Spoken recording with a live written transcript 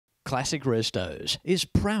Classic Restos is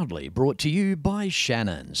proudly brought to you by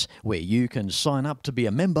Shannons, where you can sign up to be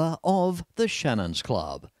a member of the Shannons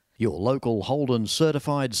Club, your local Holden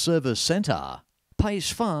certified service centre,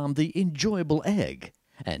 Pace Farm the enjoyable egg,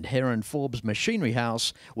 and Heron Forbes Machinery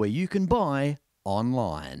House, where you can buy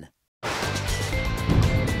online.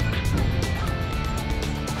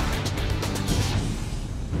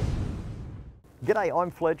 G'day, I'm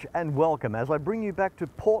Fletch and welcome as I bring you back to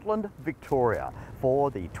Portland, Victoria for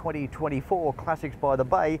the 2024 Classics by the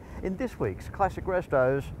Bay in this week's Classic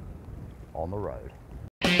Restos on the road.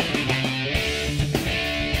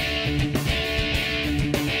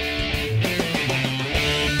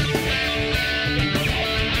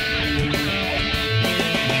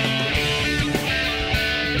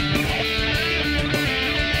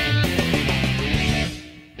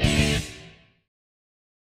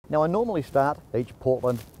 Now I normally start each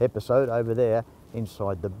Portland episode over there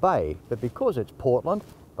inside the bay, but because it's Portland,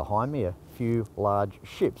 behind me a few large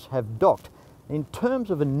ships have docked. In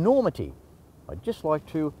terms of enormity, I'd just like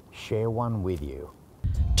to share one with you.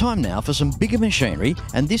 Time now for some bigger machinery,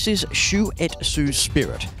 and this is Shuetsu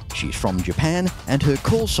Spirit. She's from Japan and her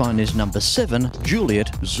call sign is number 7,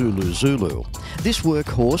 Juliet Zulu Zulu. This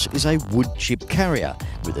workhorse is a wood chip carrier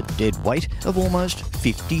with a dead weight of almost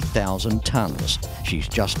 50,000 tonnes. She's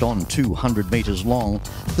just on 200 metres long,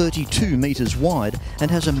 32 metres wide,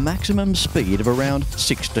 and has a maximum speed of around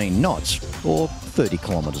 16 knots, or 30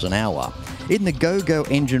 kilometres an hour. In the Go-Go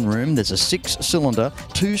engine room, there's a 6-cylinder,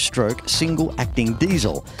 2-stroke, single-acting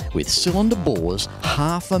diesel with cylinder bores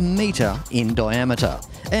half a metre in diameter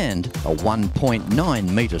and a 1.9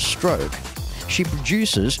 metre stroke. She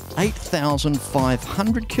produces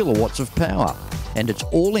 8,500 kilowatts of power, and it's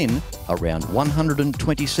all in around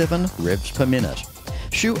 127 revs per minute.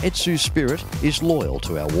 Shuetsu Spirit is loyal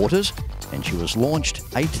to our waters, and she was launched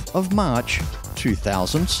 8th of March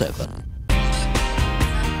 2007.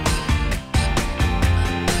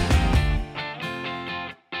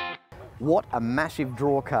 What a massive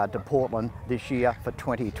draw card to Portland this year for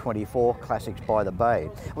 2024 Classics by the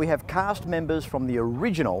Bay. We have cast members from the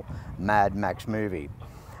original Mad Max movie.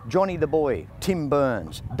 Johnny the Boy, Tim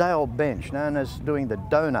Burns, Dale Bensch, known as doing the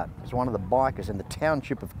doughnut as one of the bikers in the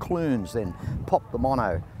township of Clunes, then popped the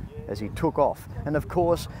mono as he took off. And of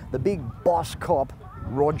course, the big boss cop,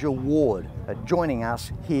 Roger Ward, joining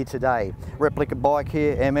us here today. Replica bike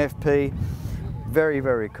here, MFP, very,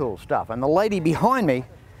 very cool stuff. And the lady behind me,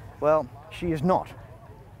 well, she is not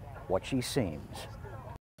what she seems.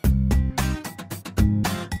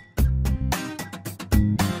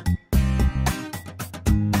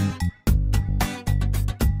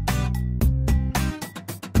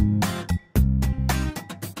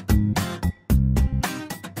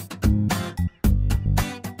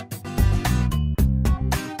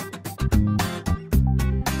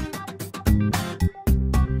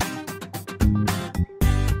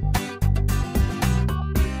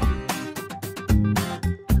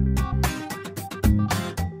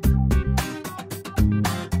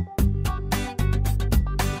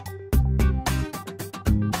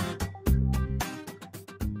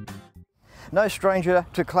 No stranger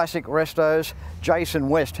to Classic Restos, Jason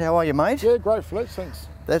West. How are you, mate? Yeah, great, Fletch, thanks.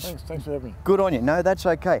 Thanks for having me. Good on you. No, that's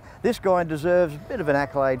okay. This guy deserves a bit of an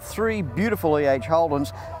accolade. 3 beautiful EH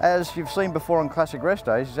Holdens. As you've seen before on Classic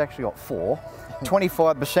Restos, he's actually got 4.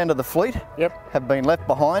 25% of the fleet have been left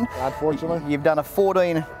behind. Unfortunately. You've done a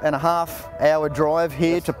 14.5-hour drive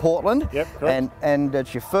here to Portland. Yep, correct. And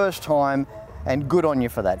it's your first time, and good on you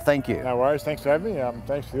for that. Thank you. No worries, thanks for having me.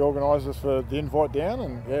 Thanks to the organisers for the invite down,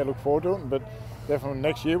 and yeah, look forward to it. But definitely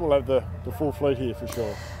next year we'll have the full fleet here for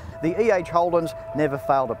sure. The EH Holdens never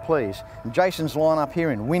fail to please. And Jason's lineup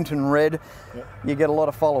here in Winton Red, you get a lot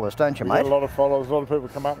of followers, don't you, mate? We get a lot of followers. A lot of people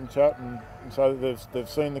come up and chat, and so they've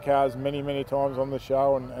seen the cars many times on the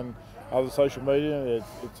show and other social media.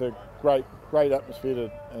 It's a great atmosphere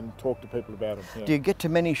to talk to people about them. Yeah. Do you get to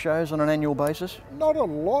many shows on an annual basis? Not a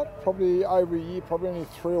lot, probably over a year, probably only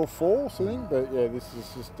 3 or 4 sitting. But yeah, this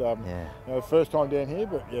is just you know, the first time down here.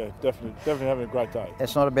 But yeah, definitely having a great day.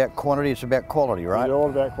 It's not about quantity; it's about quality, right? It's all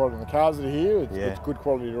about quality. And the cars that are here, it's good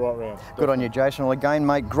quality right round. Good on you, Jason. Well, again,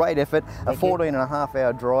 mate, great effort. A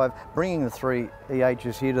 14.5-hour drive, bringing the 3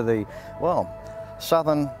 EHs here to the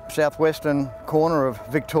southwestern corner of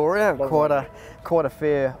Victoria. Quite a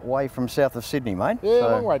fair way from south of Sydney, mate. Yeah, so,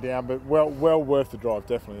 long way down, but well worth the drive,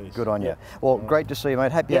 definitely is. Good on you. Well, great to see you,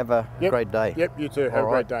 mate. Hope you have a great day. Yep, you too. Have a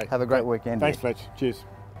great day. Have a great weekend. Thanks, Fletch. Cheers.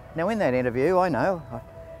 Now, in that interview, I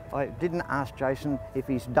didn't ask Jason if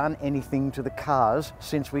he's done anything to the cars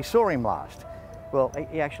since we saw him last. Well,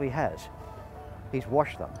 he actually has. He's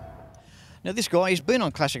washed them. Now this guy, he's been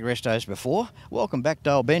on Classic Restos before. Welcome back,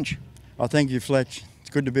 Dale Bensch. Oh, thank you, Fletch. It's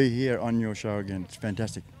good to be here on your show again. It's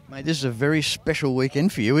fantastic. Mate, this is a very special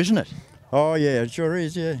weekend for you, isn't it? Oh, yeah, it sure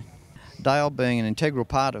is, yeah. Dale being an integral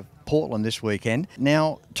part of Portland this weekend.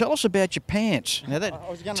 Now, tell us about your pants. Now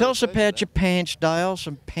tell us about your pants, Dale.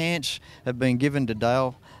 Some pants have been given to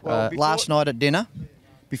Dale last night at dinner.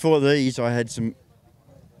 Before these, I had some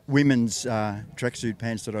women's tracksuit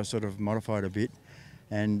pants that I sort of modified a bit.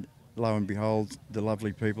 And lo and behold, the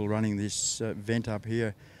lovely people running this event up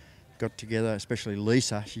here got together, especially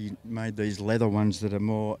Lisa. She made these leather ones that are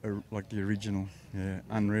more like the original. Yeah,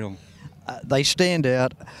 unreal. They stand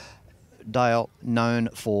out. Dale, known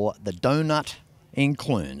for the doughnut in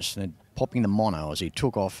Clunes, and popping the mono as he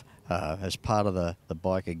took off as part of the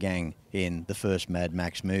biker gang in the first Mad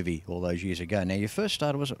Max movie all those years ago. Now, you first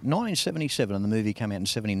started, was it 1977, and the movie came out in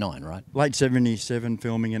 79, right? Late 77,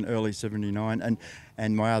 filming in early 79,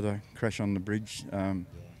 and my other crash on the bridge.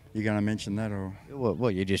 You going to mention that, or?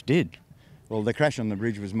 Well, you just did. Well, the crash on the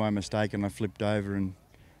bridge was my mistake, and I flipped over, and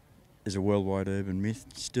there's a worldwide urban myth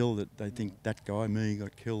still that they think that guy, me,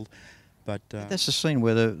 got killed. But that's the scene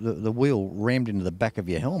where the wheel rammed into the back of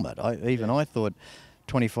your helmet. I thought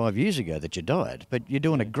 25 years ago that you died, but you're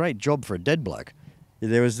doing a great job for a dead bloke. Yeah,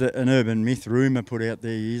 there was an urban myth rumour put out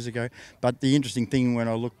there years ago. But the interesting thing, when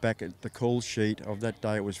I look back at the call sheet of that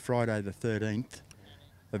day, it was Friday the 13th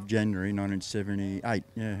of January 1978,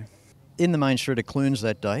 yeah. In the main street of Clunes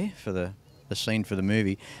that day for the scene for the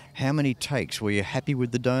movie, how many takes? Were you happy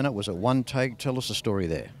with the doughnut? Was it one take? Tell us the story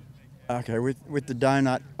there. Okay, with the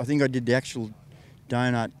doughnut, I think I did the actual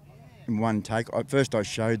doughnut in one take. First I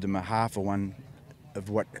showed them a half of one of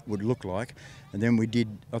what it would look like, and then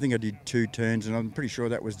I think I did 2 turns, and I'm pretty sure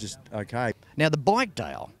that was just okay. Now the bike,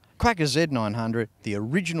 Dale, Quacker Z900, the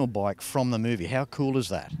original bike from the movie. How cool is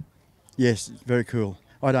that? Yes, it's very cool.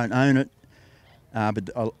 I don't own it, but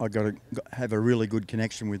I got to have a really good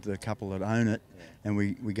connection with the couple that own it, and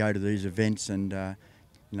we go to these events and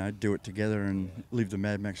do it together and live the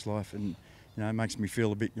Mad Max life, and it makes me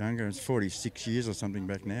feel a bit younger. It's 46 years or something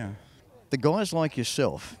back now. The guys like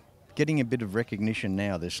yourself getting a bit of recognition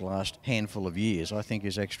now this last handful of years, I think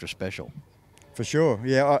is extra special. For sure,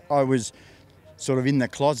 yeah. I was sort of in the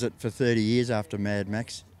closet for 30 years after Mad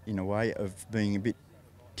Max, in a way, of being a bit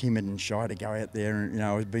timid and shy to go out there, and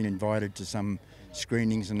I was being invited to some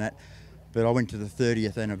screenings and that, but I went to the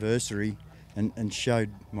 30th anniversary and showed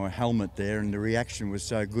my helmet there, and the reaction was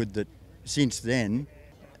so good that since then,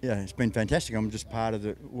 yeah, it's been fantastic. I'm just part of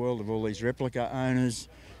the world of all these replica owners,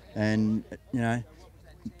 and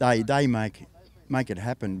they make it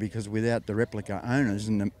happen, because without the replica owners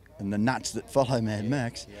and the nuts that follow Mad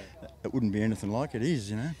Max, it wouldn't be anything like it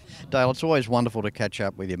is, Dale, it's always wonderful to catch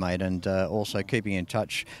up with you, mate, and also keeping in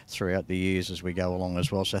touch throughout the years as we go along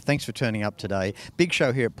as well. So thanks for turning up today. Big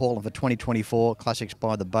show here at Portland for 2024, Classics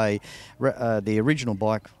by the Bay, the original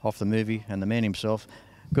bike off the movie and the man himself.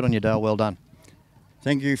 Good on you, Dale, well done.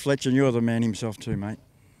 Thank you, Fletch, and you're the man himself too, mate.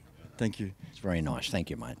 Thank you. It's very nice. Thank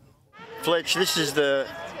you, mate. Fletch, this is the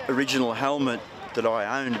original helmet that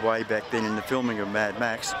I owned way back then in the filming of Mad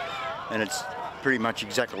Max, and it's pretty much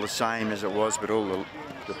exactly the same as it was, but all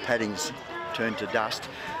the padding's turned to dust.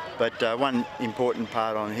 But one important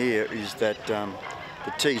part on here is that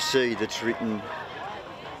the TC that's written,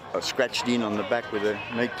 scratched in on the back with a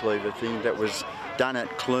meat cleaver thing, that was done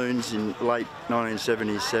at Clunes in late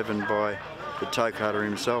 1977 by the toe cutter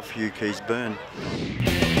himself, Hugh Keys-Byrne.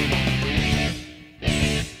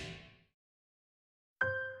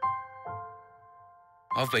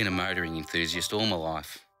 I've been a motoring enthusiast all my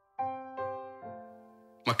life.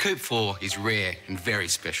 My Coupe 4 is rare and very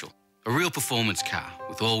special. A real performance car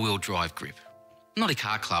with all-wheel drive grip. I'm not a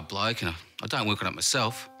car club bloke, and I don't work on it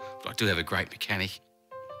myself, but I do have a great mechanic.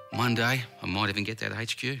 One day, I might even get that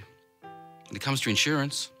HQ. When it comes to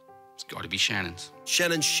insurance, it's got to be Shannons.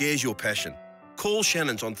 Shannons shares your passion. Call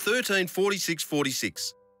Shannons on 13 46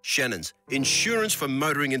 46. Shannons, insurance for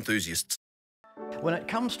motoring enthusiasts. When it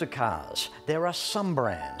comes to cars, there are some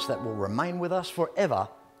brands that will remain with us forever,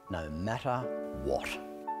 no matter what.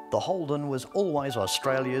 The Holden was always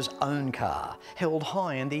Australia's own car, held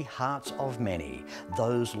high in the hearts of many.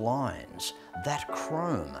 Those lines, that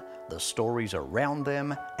chrome, the stories around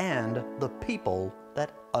them, and the people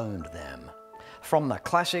that owned them. From the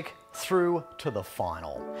classic through to the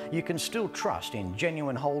final, you can still trust in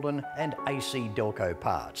genuine Holden and AC Delco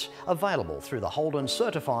parts, available through the Holden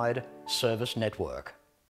Certified Service Network.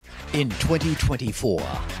 In 2024,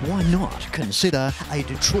 why not consider a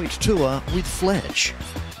Detroit tour with Fletch?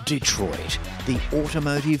 Detroit, the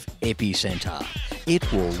automotive epicentre.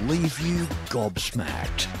 It will leave you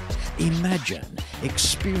gobsmacked. Imagine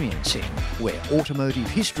experiencing where automotive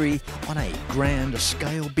history on a grand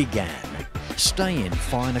scale began. Stay in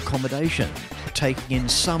fine accommodation, taking in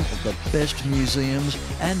some of the best museums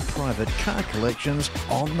and private car collections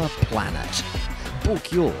on the planet.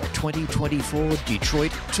 Book your 2024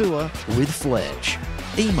 Detroit tour with Fletch.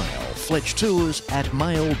 Email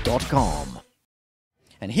fletchtours@mail.com.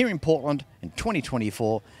 And here in Portland in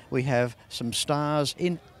 2024, we have some stars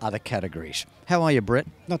in other categories. How are you, Brett?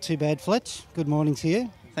 Not too bad, Fletch. Good morning to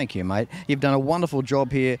you. Thank you, mate. You've done a wonderful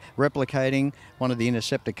job here replicating one of the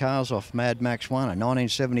Interceptor cars off Mad Max 1, a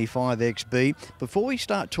 1975 XB. Before we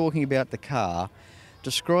start talking about the car,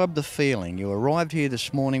 describe the feeling. You arrived here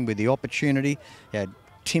this morning with the opportunity. You had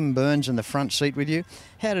Tim Burns in the front seat with you.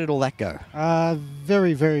 How did all that go?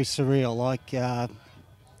 Very, very surreal.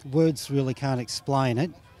 Words really can't explain it.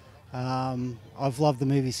 I've loved the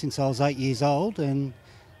movie since I was 8 years old, and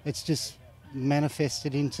it's just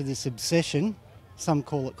manifested into this obsession. Some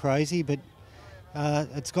call it crazy, but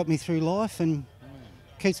it's got me through life and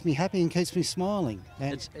keeps me happy and keeps me smiling.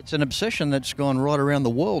 And It's an obsession that's gone right around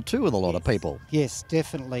the world too with a lot of people. yes,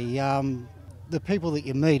 definitely. The people that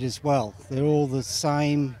you meet as well, they're all the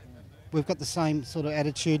same. We've got the same sort of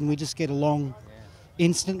attitude and we just get along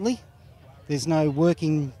instantly. There's no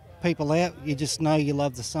working people out. You just know you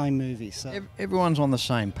love the same movie. So Everyone's on the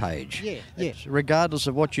same page. yeah. Regardless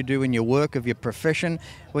of what you do in your work, of your profession,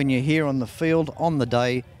 when you're here on the field, on the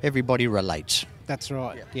day, everybody relates. That's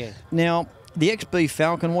right. Yeah. Now, the XB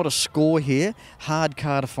Falcon, what a score here. Hard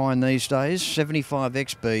car to find these days. 75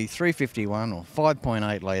 XB, 351 or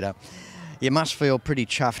 5.8 litre. You must feel pretty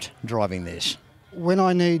chuffed driving this. When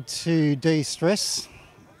I need to de-stress,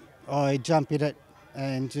 I jump in it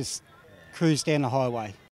and just cruise down the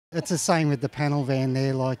highway. It's the same with the panel van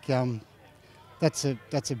there. That's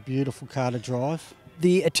a beautiful car to drive.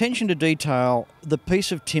 The attention to detail, the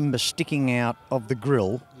piece of timber sticking out of the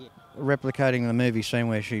grille, replicating the movie scene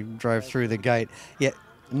where she drove through the gate. Yeah,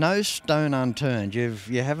 no stone unturned.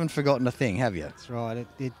 You haven't forgotten a thing, have you? That's right.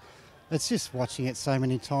 It's just watching it so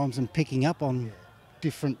many times and picking up on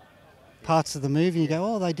different parts of the movie. You go,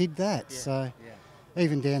 oh, they did that.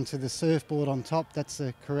 Even down to the surfboard on top, that's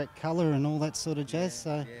the correct colour and all that sort of jazz.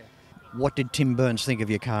 So What did Tim Burns think of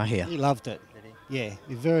your car here? he loved it. Yeah,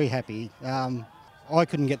 he's very happy. I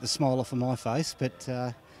couldn't get the smile off of my face, but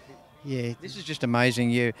yeah. This is just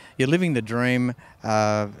amazing. You're living the dream.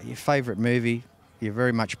 Your favourite movie. You're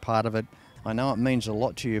very much part of it. I know it means a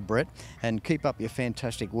lot to you, Brett, and keep up your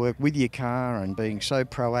fantastic work with your car and being so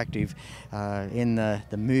proactive in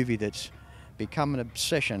the movie that's become an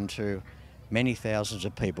obsession to many thousands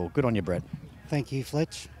of people. Good on you, Brett. Thank you,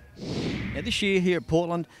 Fletch. Now, this year here at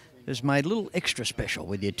Portland has made a little extra special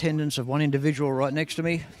with the attendance of one individual right next to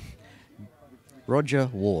me, Roger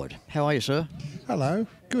Ward. How are you, sir? Hello.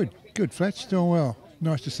 Good, Fletch. Doing well.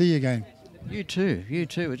 Nice to see you again. You too.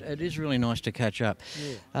 It is really nice to catch up.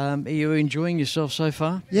 Are you enjoying yourself so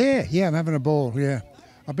far? Yeah, I'm having a ball, yeah.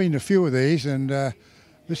 I've been to a few of these and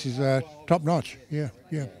this is top notch. Yeah,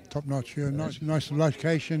 top notch. Yeah, nice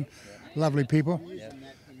location, lovely people.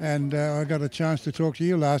 And I got a chance to talk to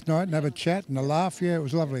you last night and have a chat and a laugh. Yeah, it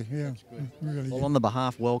was lovely. Yeah, really Well, good. on the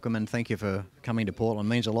behalf, welcome and thank you for coming to Portland. It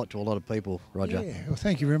means a lot to a lot of people, Roger. Yeah, well,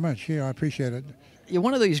 thank you very much. Yeah, I appreciate it. You're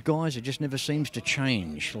one of these guys that just never seems to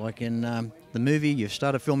change. Like in the movie, you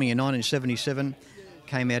started filming in 1977,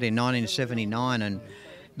 came out in 1979, and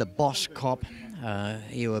the boss cop,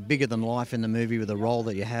 you were bigger than life in the movie with the role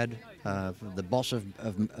that you had, the boss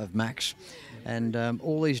of Max. And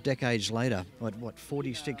all these decades later,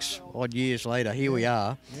 46 odd years later, here we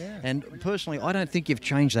are. Yeah. And personally, I don't think you've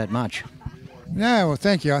changed that much. No, well,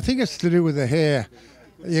 thank you. I think it's to do with the hair.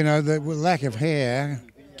 You know, the lack of hair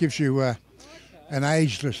gives you an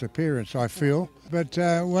ageless appearance, I feel. But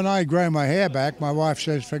when I grow my hair back, my wife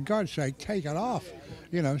says, for God's sake, take it off.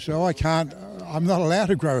 You know, so I'm not allowed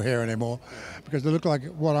to grow hair anymore because I look like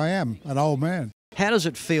what I am, an old man. How does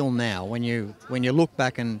it feel now when you look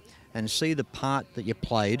back and see the part that you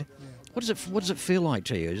played? What does it feel like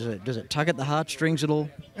to you? Does it tug at the heartstrings at all?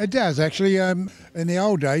 It does, actually. In the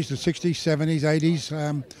old days, the 60s, 70s,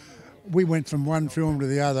 80s, we went from one film to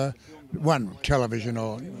the other, one television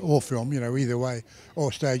or film, you know, either way,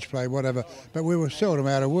 or stage play, whatever. But we were seldom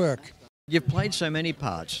out of work. You've played so many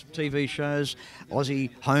parts, TV shows,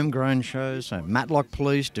 Aussie homegrown shows, Matlock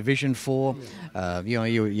Police, Division 4.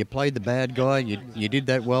 You played the bad guy, you did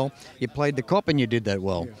that well. You played the cop and you did that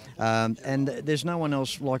well. And there's no one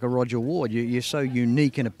else like a Roger Ward. You're so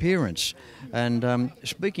unique in appearance. And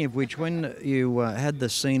speaking of which, when you had the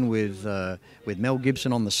scene with Mel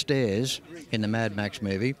Gibson on the stairs in the Mad Max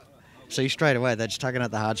movie, See, straight away, that's tugging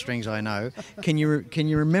at the heartstrings, I know. Can you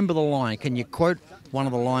remember the line? Can you quote one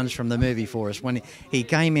of the lines from the movie for us? When he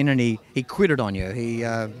came in and he quitted on you.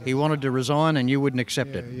 He wanted to resign and you wouldn't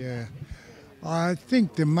accept it. Yeah. I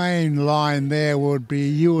think the main line there would be,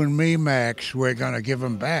 "You and me, Max, we're going to give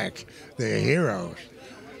them back. They're heroes."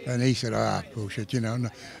 And he said, "Ah, bullshit, you know."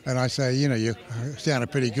 And I say, "You know, you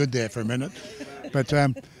sounded pretty good there for a minute." But,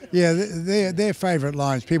 yeah, they're favourite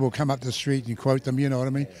lines. People come up the street and quote them, you know what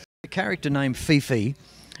I mean? A character named Fifi,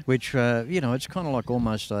 which, you know, it's kind of like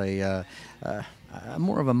almost a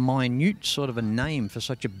more of a minute sort of a name for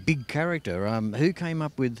such a big character. Who came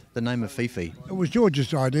up with the name of Fifi? It was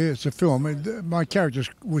George's idea. It's a film. My character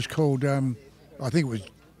was called, I think it was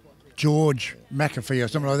George McAfee or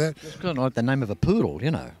something like that. It's kind of like the name of a poodle,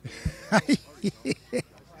 you know.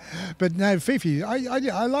 But no, Fifi,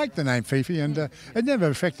 I like the name Fifi, and it never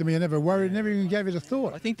affected me. I never worried, never even gave it a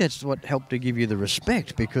thought. I think that's what helped to give you the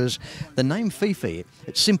respect, because the name Fifi,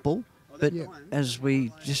 it's simple, but as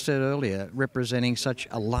we just said earlier, representing such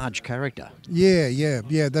a large character. Yeah,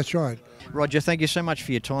 that's right. Roger, thank you so much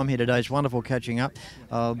for your time here today. It's wonderful catching up.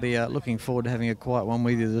 I'll be looking forward to having a quiet one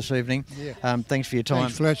with you this evening. Yeah. Thanks for your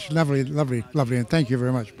time. Thanks, Fletch. Lovely, and thank you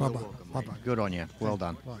very much. Bye-bye. Bye-bye. Good on you. Well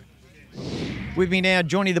done. Bye. With me now,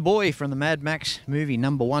 Johnny the Boy from the Mad Max movie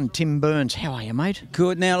 #1, Tim Burns. How are you, mate?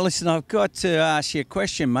 Good. Now, listen, I've got to ask you a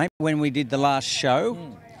question, mate. When we did the last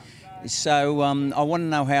show, so I want to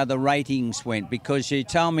know how the ratings went, because you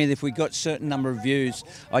told me that if we got a certain number of views,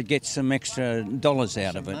 I'd get some extra dollars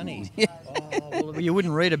out of it. Money. Well, you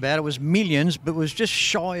wouldn't read about it. It was millions, but it was just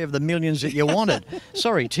shy of the millions that you wanted.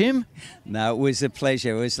 Sorry, Tim. No, it was a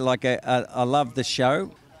pleasure. It was like I love the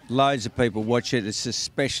show. Loads of people watch it. It's a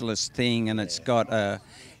specialist thing, and it's got a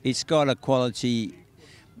quality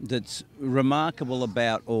that's remarkable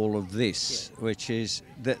about all of this, which is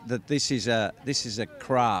that this is a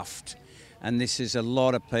craft, and this is a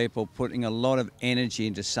lot of people putting a lot of energy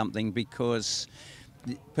into something, because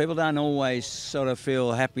people don't always sort of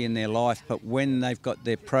feel happy in their life, but when they've got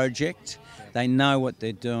their project, they know what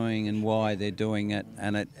they're doing and why they're doing it,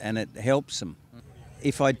 and it helps them.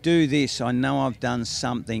 If I do this, I know I've done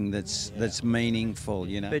something that's meaningful,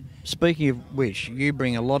 you know. But speaking of which, you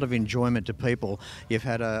bring a lot of enjoyment to people. You've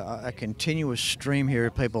had a continuous stream here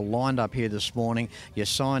of people lined up here this morning. You're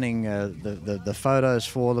signing the photos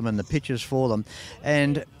for them and the pictures for them.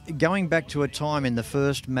 And going back to a time in the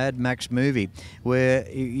first Mad Max movie where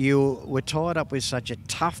you were tied up with such a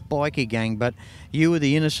tough bikie gang, but you were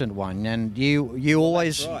the innocent one, and you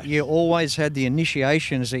always had the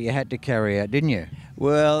initiations that you had to carry out, didn't you?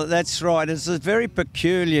 Well, that's right. It's very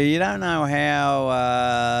peculiar. You don't know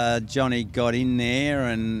how Johnny got in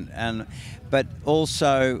there, but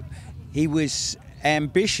also he was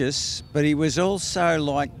ambitious, but he was also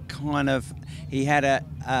like he had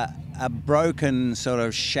a broken, sort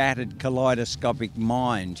of shattered kaleidoscopic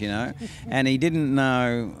mind, you know, and he didn't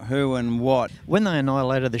know who and what. When they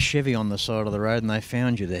annihilated the Chevy on the side of the road and they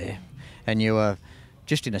found you there, and you were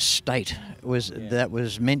just in a state, that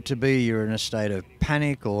was meant to be, you're in a state of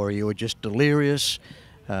panic, or you were just delirious?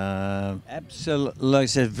 Absolutely.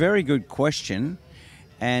 It's a very good question.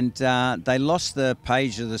 And they lost the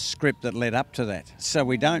page of the script that led up to that. So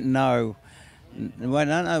we don't know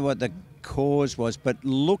what the cause was, but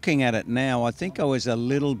looking at it now, I think I was a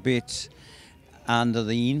little bit under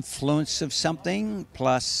the influence of something.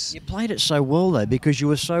 Plus, you played it so well though, because you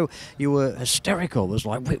were hysterical. It was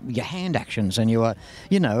like your hand actions, and you were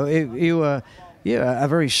a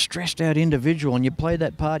very stressed out individual, and you played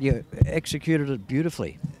that part. You executed it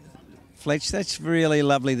beautifully. Fletch, that's really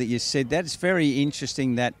lovely that you said that. It's very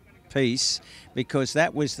interesting, that piece, because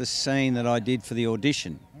that was the scene that I did for the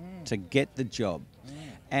audition to get the job.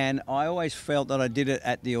 And I always felt that I did it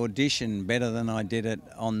at the audition better than I did it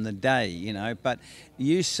on the day, you know. But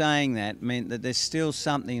you saying that meant that there's still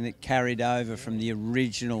something that carried over from the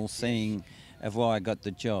original thing of why I got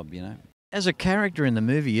the job, you know. As a character in the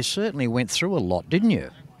movie, you certainly went through a lot, didn't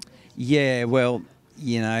you? Yeah, well,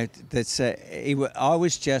 you know, I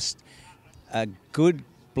was just a good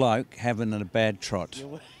bloke having a bad trot.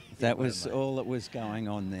 That was all that was going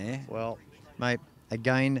on there. Well, mate,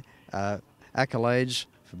 again, accolades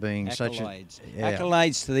for being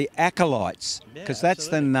accolades to the acolytes, because that's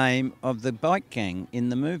the name of the bike gang in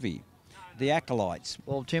the movie, the acolytes.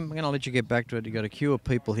 Well, Tim, I'm going to let you get back to it. You've got a queue of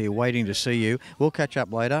people here waiting to see you. We'll catch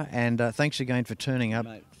up later, and thanks again for turning up.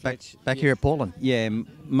 Mate, back here at Portland. Yeah,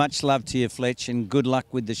 much love to you, Fletch, and good luck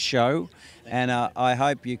with the show. And I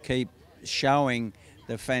hope you keep showing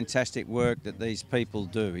the fantastic work that these people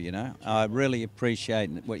do, you know. I really appreciate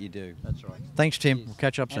what you do. That's right. Thanks, Tim. We'll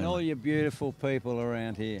catch up soon. And all you beautiful people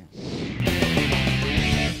around here.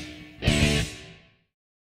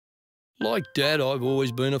 Like Dad, I've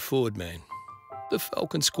always been a Ford man. The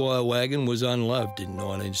Falcon Squire wagon was unloved in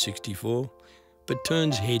 1964, but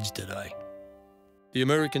turns heads today. The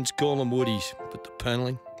Americans call them woodies, but the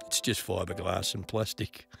panelling, it's just fiberglass and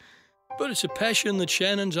plastic. But it's a passion that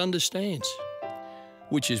Shannons understands,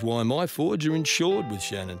 which is why my Fords are insured with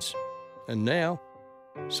Shannons. And now,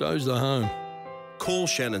 so's the home. Call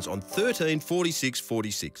Shannons on 13 46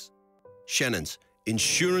 46. Shannons,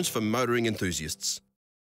 insurance for motoring enthusiasts.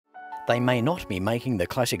 They may not be making the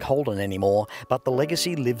classic Holden anymore, but the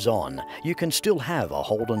legacy lives on. You can still have a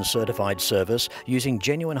Holden certified service using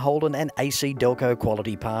genuine Holden and AC Delco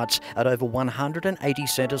quality parts at over 180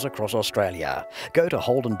 centres across Australia. Go to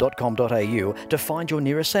holden.com.au to find your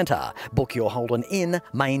nearest centre. Book your Holden in,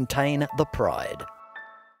 maintain the pride.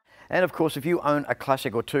 And of course, if you own a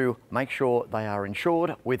classic or two, make sure they are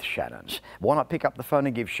insured with Shannons. Why not pick up the phone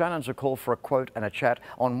and give Shannons a call for a quote and a chat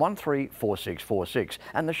on 134646,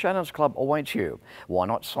 and the Shannons Club awaits you. Why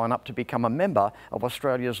not sign up to become a member of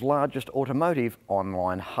Australia's largest automotive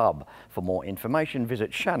online hub? For more information,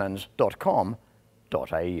 visit shannons.com.au.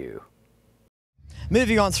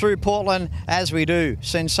 Moving on through Portland, as we do.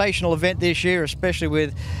 Sensational event this year, especially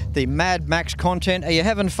with the Mad Max content. Are you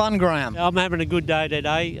having fun, Graham? I'm having a good day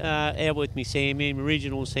today. Out with me Sandman,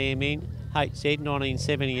 original Sandman, HZ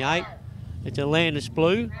 1978. It's a Landis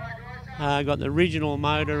Blue. Got the original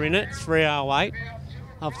motor in it, 308.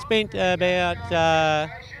 I've spent about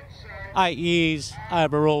 8 years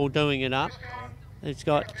overall doing it up. It's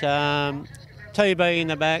got TV in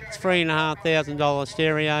the back, $3,500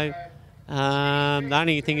 stereo. The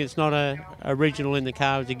only thing that's not original in the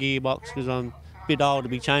car is the gearbox, because I'm a bit old to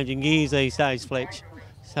be changing gears these days, Fletch.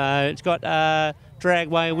 So it's got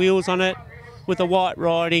dragway wheels on it with a white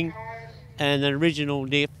riding and an original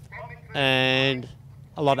diff and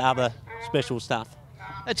a lot of other special stuff.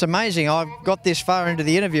 It's amazing. I've got this far into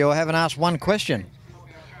the interview, I haven't asked one question.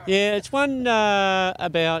 Yeah, it's won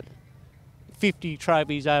about 50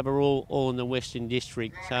 trophies overall, all in the Western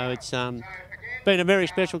District. So it's been a very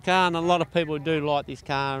special car, and a lot of people do like this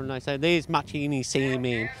car, and they say there's much in his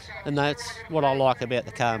Sandman, and that's what I like about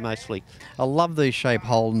the car mostly. I love these shape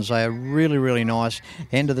Holdens. They are really, really nice.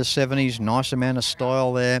 End of the 70s, nice amount of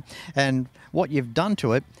style there, and what you've done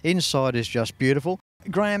to it inside is just beautiful.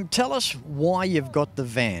 Graham, tell us why you've got the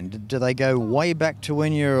van. Do they go way back to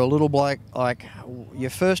when you're a little bloke? Like your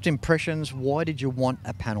first impressions, why did you want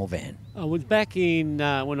a panel van? I was back in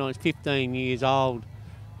when I was 15 years old.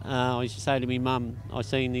 I used to say to my mum, I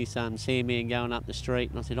seen this Sandman going up the street,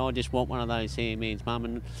 and I said, I just want one of those Sandmans, Mum.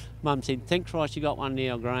 And Mum said, thank Christ you got one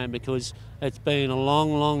now, Graham, because it's been a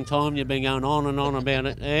long, long time you've been going on and on about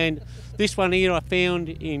it. And this one here I found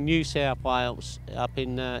in New South Wales, up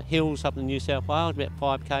in hills up in New South Wales, about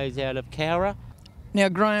 5 k's out of Cowra. Now,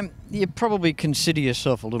 Graham, you probably consider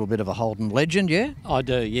yourself a little bit of a Holden legend, yeah? I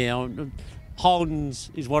do, yeah. Holdens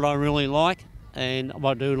is what I really like, and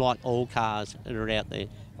I do like all cars that are out there.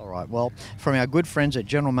 All right, well, from our good friends at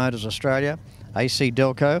General Motors Australia, AC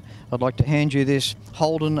Delco, I'd like to hand you this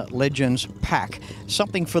Holden Legends pack.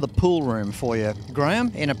 Something for the pool room for you,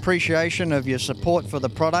 Graham, in appreciation of your support for the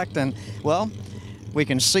product. And, well, we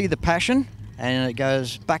can see the passion, and it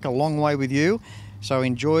goes back a long way with you. So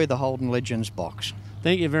enjoy the Holden Legends box.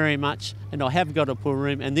 Thank you very much. And I have got a pool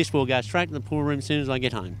room, and this will go straight to the pool room as soon as I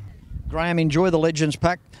get home. Graham, enjoy the Legends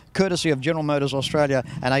pack, courtesy of General Motors Australia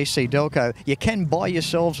and AC Delco. You can buy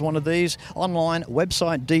yourselves one of these online.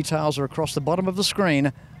 Website details are across the bottom of the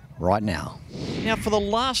screen right now. Now, for the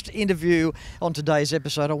last interview on today's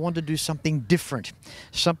episode, I want to do something different.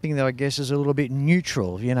 Something that I guess is a little bit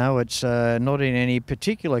neutral. You know, it's not in any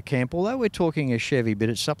particular camp, although we're talking a Chevy, but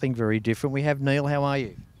it's something very different. We have Neil. How are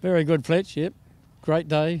you? Very good, Fletch. Yep. Great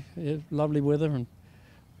day. Yeah, lovely weather, and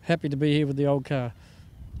happy to be here with the old car.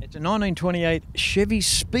 It's a 1928 Chevy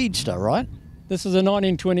Speedster, right? This is a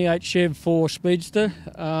 1928 Chev 4 Speedster.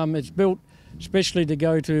 It's built especially to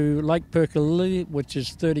go to Lake Perkalilly, which is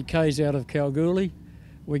 30 k's out of Kalgoorlie.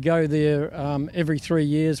 We go there every 3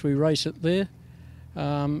 years, we race it there.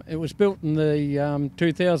 It was built in the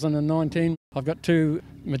 2019. I've got 2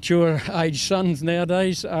 mature age sons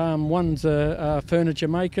nowadays. One's a furniture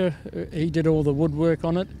maker. He did all the woodwork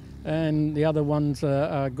on it. And the other one's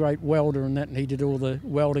a great welder and that, and he did all the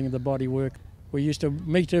welding of the bodywork. We used to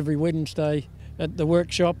meet every Wednesday at the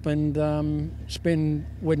workshop and spend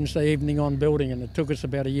Wednesday evening on building, and it took us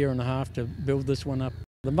about 1.5 years to build this one up.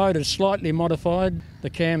 The motor's slightly modified,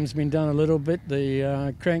 the cam's been done a little bit,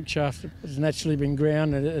 the crankshaft has naturally been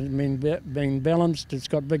ground, it's been balanced, it's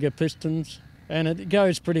got bigger pistons, and it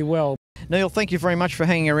goes pretty well. Neil, thank you very much for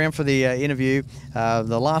hanging around for the interview,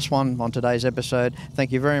 the last one on today's episode.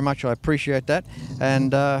 Thank you very much, I appreciate that.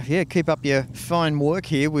 And yeah, keep up your fine work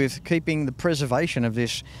here with keeping the preservation of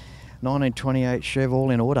this 1928 Chev all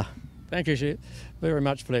in order. Thank you, Chef. Very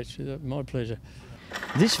much, Fletch. My pleasure.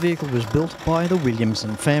 This vehicle was built by the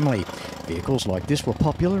Williamson family. Vehicles like this were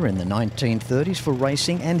popular in the 1930s for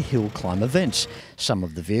racing and hill climb events. Some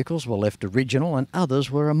of the vehicles were left original and others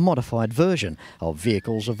were a modified version of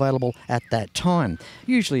vehicles available at that time.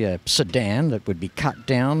 Usually a sedan that would be cut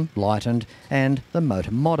down, lightened and the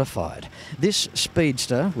motor modified. This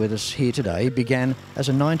Speedster with us here today began as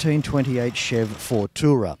a 1928 Chev Ford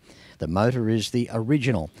Tourer. The motor is the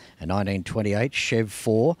original, a 1928 Chev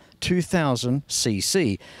 4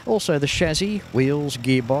 2000cc. Also the chassis, wheels,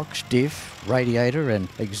 gearbox, diff, radiator and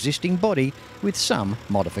existing body with some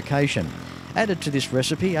modification. Added to this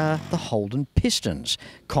recipe are the Holden pistons,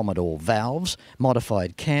 Commodore valves,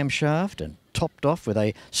 modified camshaft and topped off with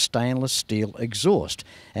a stainless steel exhaust.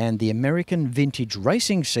 And the American vintage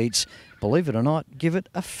racing seats, believe it or not, give it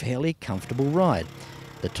a fairly comfortable ride.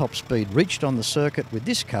 The top speed reached on the circuit with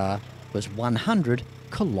this car was 100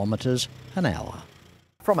 kilometres an hour.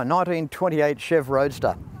 From a 1928 Chev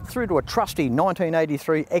Roadster through to a trusty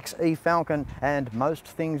 1983 XE Falcon and most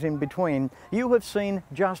things in between, you have seen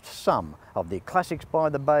just some of the Classics by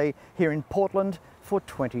the Bay here in Portland for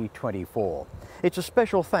 2024. It's a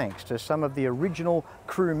special thanks to some of the original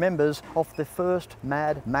crew members of the first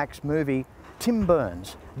Mad Max movie, Tim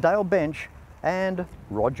Burns, Dale Bensch and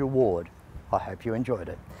Roger Ward. I hope you enjoyed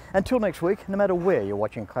it. Until next week, no matter where you're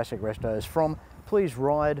watching Classic Restos from, please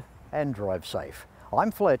ride and drive safe.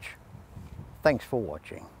 I'm Fletch. Thanks for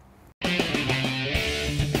watching.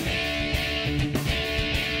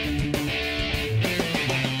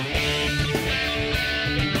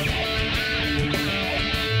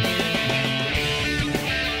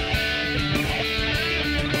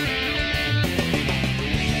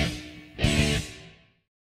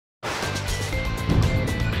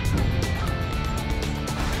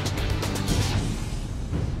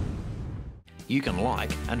 You can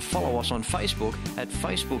like and follow us on Facebook at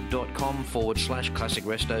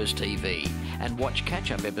facebook.com/ClassicRestosTV and watch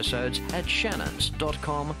catch-up episodes at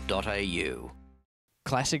shannons.com.au.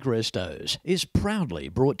 Classic Restos is proudly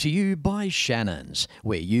brought to you by Shannons,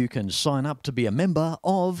 where you can sign up to be a member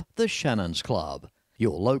of the Shannons Club,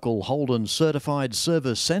 your local Holden certified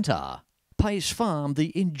service centre, Pace Farm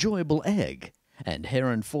the enjoyable egg, and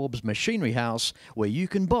Heron Forbes Machinery House, where you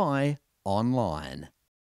can buy online.